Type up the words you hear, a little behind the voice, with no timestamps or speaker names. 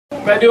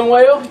Everybody doing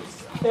well?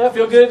 Yeah,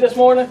 feel good this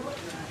morning?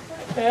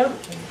 Yeah?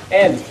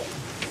 Andy,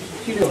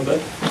 what you doing,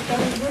 buddy?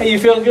 Hey, you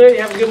feeling good?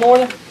 You having a good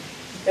morning?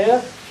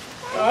 Yeah?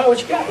 All right,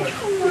 what you got? All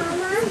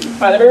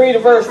right, let me read a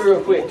verse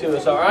real quick to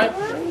us, all right?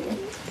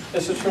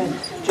 This is from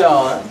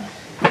John.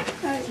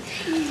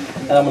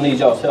 And I'm going to need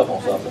y'all's help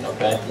on something,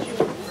 okay?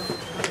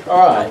 All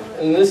right,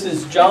 and this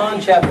is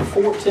John chapter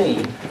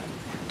 14.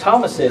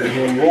 Thomas said to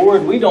him,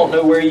 Lord, we don't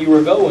know where you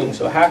are going,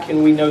 so how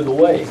can we know the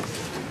way?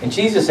 And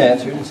Jesus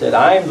answered and said,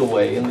 I am the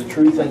way and the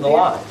truth and the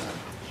life.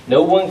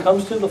 No one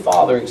comes to the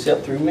Father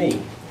except through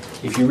me.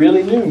 If you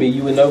really knew me,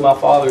 you would know my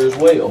Father as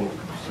well.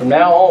 From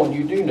now on,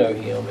 you do know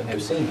him and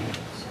have seen him.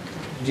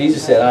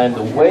 Jesus said, I am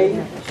the way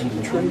and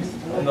the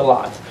truth and the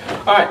life.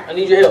 All right, I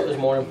need your help this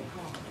morning.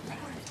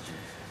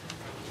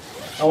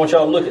 I want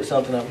y'all to look at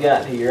something I've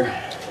got here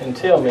and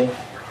tell me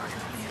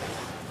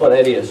what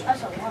that is.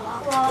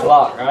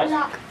 Lock, right?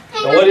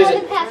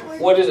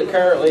 And what is it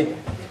currently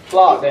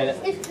locked in it?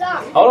 It's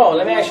locked. Hold on,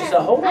 let me ask you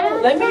something. Hold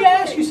on, let me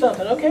ask you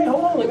something. Okay,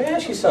 hold on, let me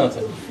ask you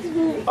something.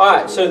 All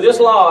right, so this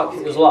lock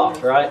is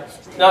locked, right?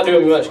 It's not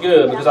doing me much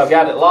good because I've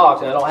got it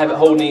locked and I don't have it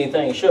holding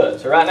anything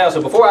shut. So right now,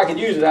 so before I could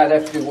use it, I'd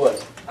have to do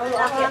what?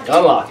 Unlock it.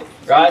 Unlock it,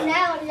 right?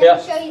 Yeah.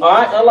 All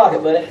right, unlock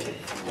it, buddy.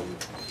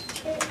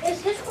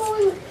 Is this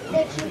one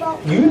that you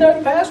bought? You know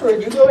the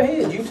password. You go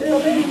ahead. You tell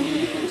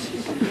me.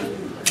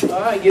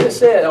 All right, get it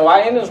set. Now,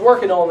 Ian's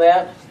working on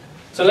that.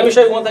 So let me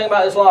show you one thing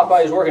about this lock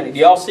while he's working it. Do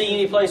y'all see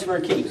any place for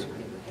a key?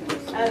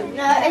 No,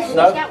 it's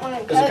got one.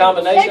 It's a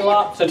combination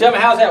lock. So tell me,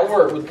 how's that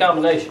work with the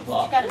combination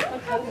lock?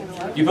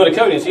 You put a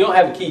code in, so you don't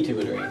have a key to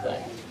it or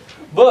anything.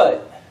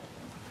 But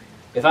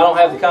if I don't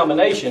have the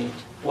combination,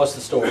 what's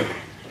the story?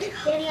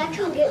 Daddy, I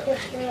can get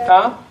this.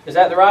 Huh? Is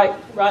that the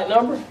right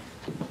number?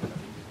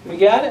 We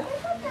got it?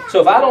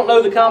 So if I don't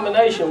know the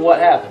combination, what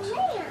happens?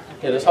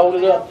 Okay, let's hold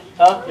it up.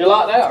 Huh? You're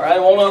locked out, right?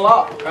 It won't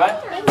unlock, right?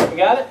 You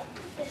got it?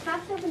 It's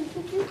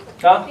 5722.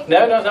 Huh?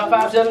 No, it's not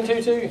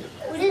 5722.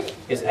 What is it?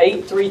 It's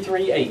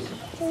 8338.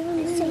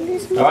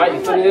 All right, you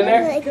put it in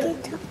there?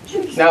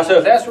 Now, so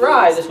if that's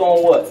right, it's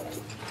going to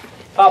what?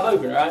 Pop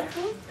open, right?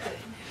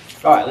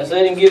 All right, let's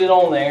let him get it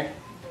on there.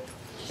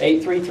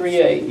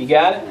 8338. You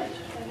got it?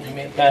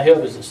 Can I help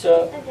us and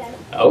stuff?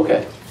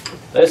 Okay.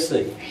 Let's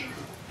see.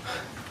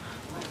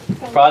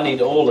 Probably need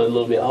to oil it a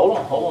little bit. Hold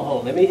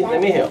on. Let me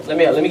help. Let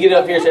me get it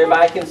up here so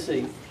everybody can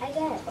see. I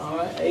got it. All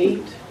right,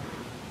 8,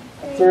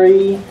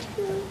 3,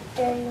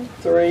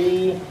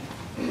 3.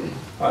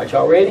 All right,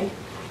 y'all ready?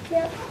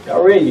 Yep.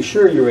 Y'all ready? You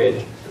sure you're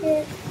ready?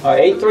 Yeah. All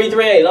right,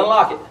 8338.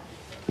 Unlock it.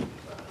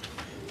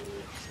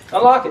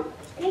 Unlock it.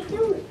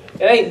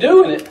 It ain't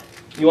doing it.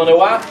 You want to know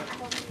why?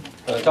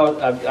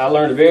 I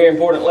learned a very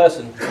important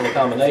lesson from the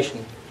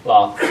combination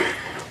lock.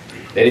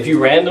 That if you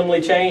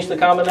randomly change the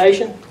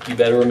combination, you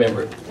better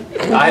remember it.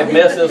 I have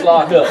messed this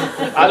lock up.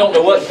 I don't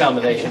know what the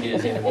combination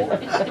is anymore.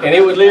 And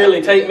it would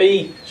literally take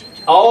me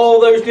all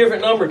those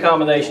different number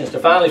combinations to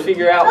finally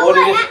figure out what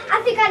it is.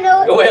 I think I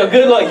know it. Well,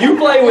 good luck. You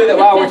play with it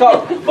while we're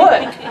talking.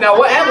 But, now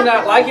what happens,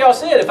 like y'all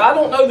said, if I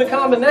don't know the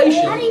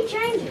combination, How do you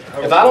change it?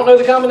 if I don't know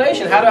the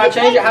combination, how do I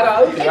change it? How do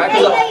I open it? Right?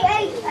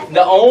 'Cause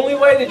the only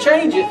way to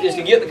change it is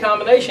to get the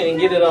combination and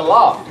get it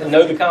unlocked. And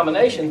know the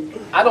combination.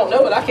 I don't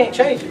know it. I can't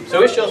change it.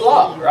 So it's just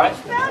locked, right?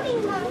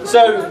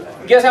 So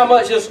guess how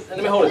much this... Let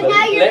me hold it,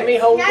 buddy. Let me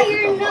hold Now it.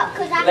 you're a nut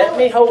because I Let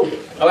me hold it.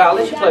 Okay, I'll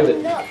let you play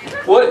with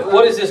it.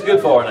 What is this good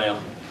for now?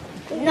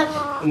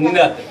 Nothing.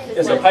 Nothing.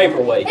 It's a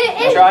paperweight.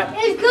 That's right.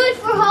 It's good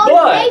for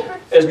holding paper.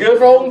 It's good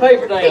for holding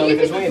paper down You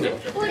because can we need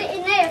it. put it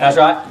in there. That's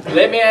right.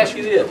 Let me ask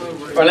you this.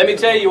 Or let me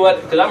tell you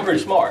what, because I'm pretty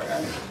smart,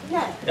 right?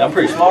 No. Yeah, I'm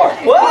pretty smart.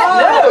 What?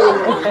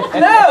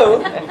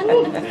 No.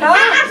 Huh?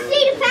 I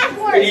see the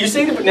password. You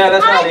see the... No,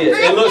 that's not it.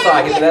 It looks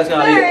like it, but that's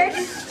not it.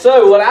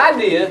 So what I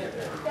did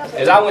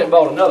is I went and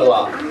bought another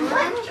lock.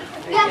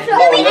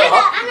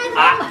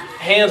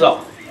 Hands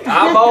off.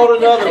 I bought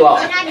another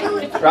lock.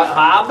 Right?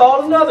 I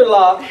bought another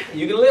lock.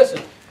 You can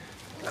listen.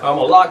 I'm going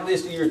to lock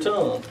this to your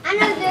tongue. I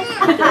know this.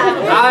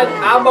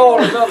 I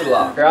bought another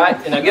lock, right?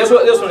 And now guess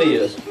what this one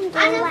is?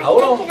 I know.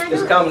 Hold on.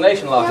 It's a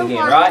combination lock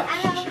again, right?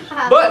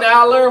 But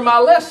now I learned my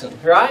lesson,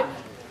 right?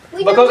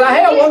 Because I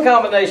had one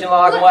combination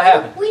lock, and what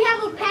happened? We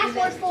have a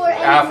password for it.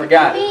 I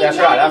forgot it. That's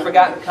right. I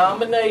forgot the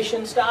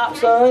combination. Stop,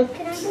 son.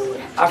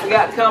 I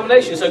forgot the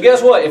combination. So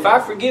guess what? If I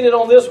forget it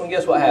on this one,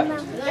 guess what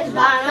happens? Let's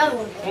buy another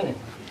one.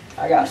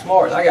 I got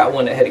smart. I got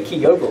one that had a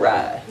key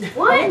override.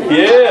 What?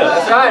 Yeah,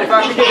 that's right. If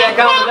I forget that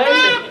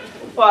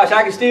combination, watch,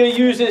 I can still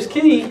use this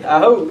key, I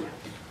hope,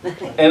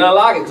 and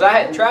unlock it, because I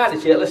hadn't tried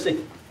it yet. Let's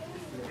see.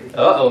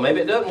 Uh-oh, maybe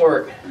it doesn't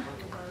work.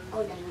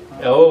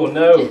 Oh,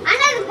 no. I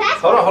know the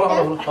password.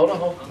 Hold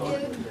on.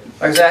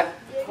 Like that.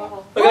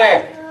 Look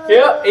at there.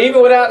 Yep,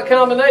 even without the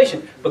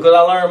combination, because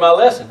I learned my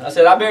lesson. I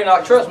said, I better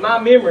not trust my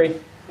memory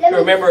to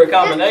remember a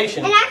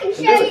combination. And I can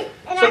show you.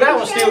 So that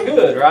one's still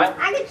good, right?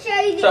 I can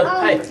show you the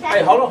So,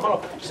 hey, hold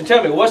on. So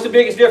tell me, what's the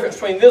biggest difference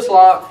between this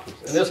lock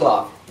and this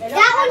lock? That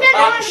one doesn't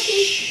have a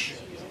key.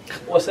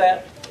 What's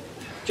that?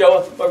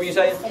 Joe, what were you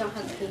saying? They don't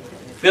have a key.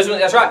 This one,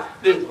 that's right.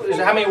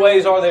 How many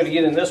ways are there to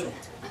get in this one?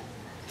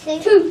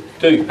 Two.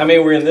 Two. How many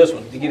were in this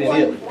one to get in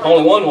it?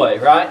 Only one way,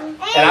 right? And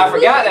I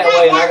forgot that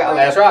way, and I got,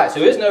 that's right. So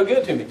it's no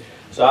good to me.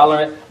 So I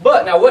learned.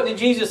 But now, what did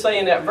Jesus say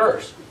in that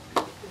verse?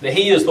 That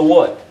He is the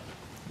what?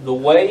 The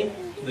way,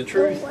 the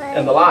truth,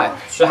 and the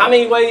life. So how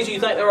many ways do you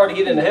think there are to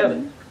get into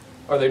heaven?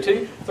 Are there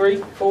 2, 3,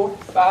 4,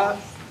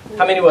 5?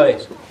 How many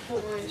ways?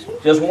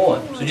 Just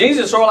one. So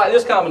Jesus is sort of like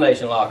this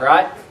combination lock,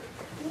 right?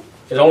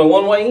 There's only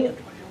one way in,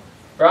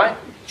 right?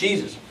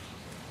 Jesus.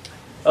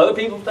 Other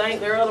people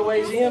think there are other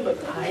ways in, but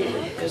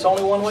it's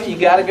only one way. You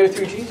got to go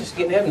through Jesus to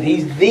get to heaven.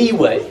 He's the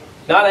way.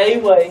 Not a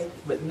way,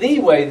 but the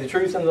way, the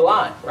truth, and the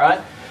life,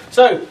 right?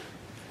 So,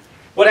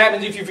 what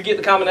happens if you forget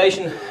the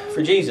combination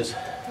for Jesus?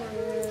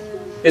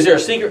 Is there a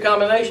secret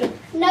combination?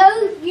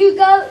 No, you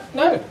go.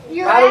 No.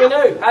 How do we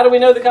know? How do we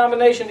know the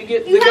combination to go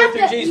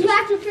through Jesus? You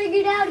have to figure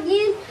it out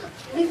again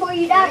before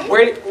you die.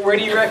 Where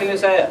do you reckon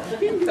it's at?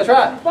 That's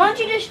right. Why don't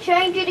you just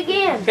change it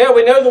again? Yeah,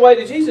 we know the way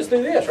to Jesus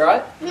through this,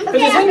 right?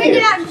 Okay, I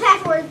figured out the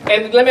password.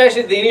 And let me ask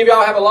you, do any of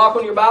y'all have a lock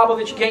on your Bible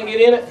that you can't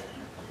get in it?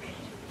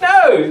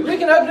 No, we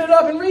can open it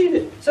up and read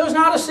it. So it's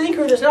not a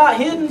secret, it's not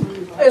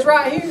hidden. It's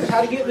right here,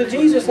 how to get to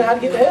Jesus and how to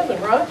get to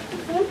heaven, right?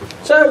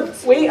 So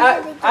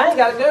I ain't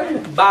got to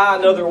go buy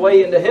another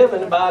way into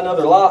heaven and buy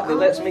another lock that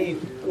lets me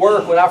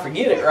work when I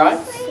forget it, right?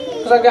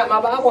 Because I've got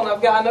my Bible and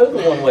I know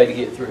the one way to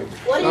get through.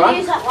 What do you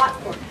use that lock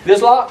for?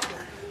 This lock?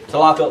 To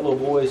lock up little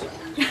boys.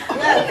 No,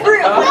 for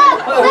real.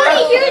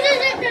 Somebody uses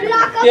it to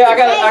lock up. Yeah,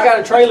 I got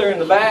a trailer in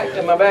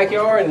my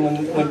backyard, and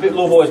when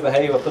little boys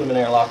behave, I put them in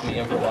there and lock me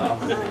in for a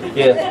while.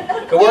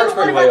 Yeah, it works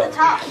pretty well.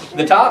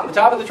 The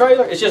top of the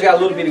trailer, it's just got a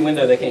little bitty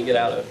window they can't get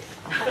out of.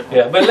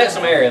 Yeah, but let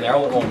some air in there. I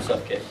wouldn't want them to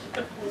suffocate.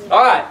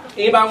 All right,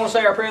 anybody want to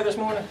say our prayer this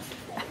morning?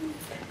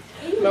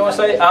 Anybody want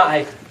to say?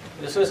 Hey,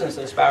 just listen to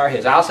this. Bow our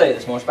heads. I'll say it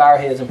this morning. Bow our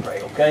heads and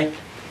pray, okay?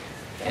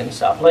 And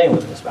stop playing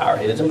with us. Bow our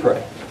heads and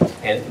pray.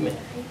 And amen.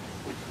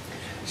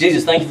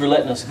 Jesus, thank you for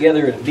letting us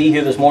together and be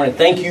here this morning.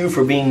 Thank you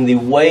for being the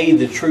way,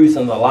 the truth,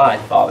 and the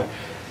life, Father.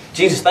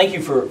 Jesus, thank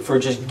you for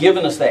just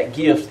giving us that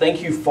gift.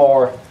 Thank you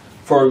for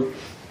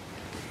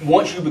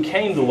once you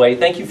became the way,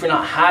 thank you for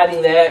not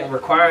hiding that and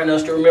requiring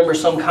us to remember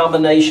some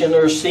combination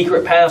or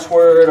secret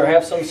password or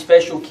have some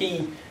special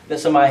key that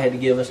somebody had to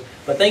give us.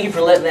 But thank you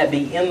for letting that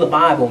be in the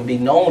Bible and be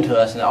known to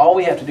us. And all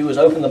we have to do is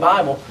open the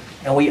Bible,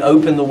 and we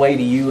open the way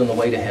to you and the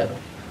way to heaven.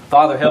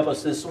 Father, help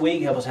us this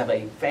week. Help us have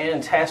a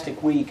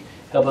fantastic week.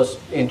 Help us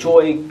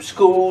enjoy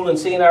school and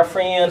seeing our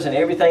friends and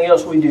everything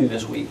else we do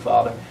this week,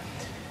 Father.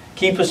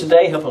 Keep us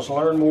today. Help us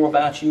learn more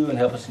about you and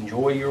help us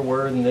enjoy your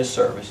word in this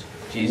service.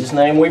 In Jesus'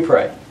 name we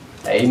pray.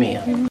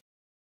 Amen.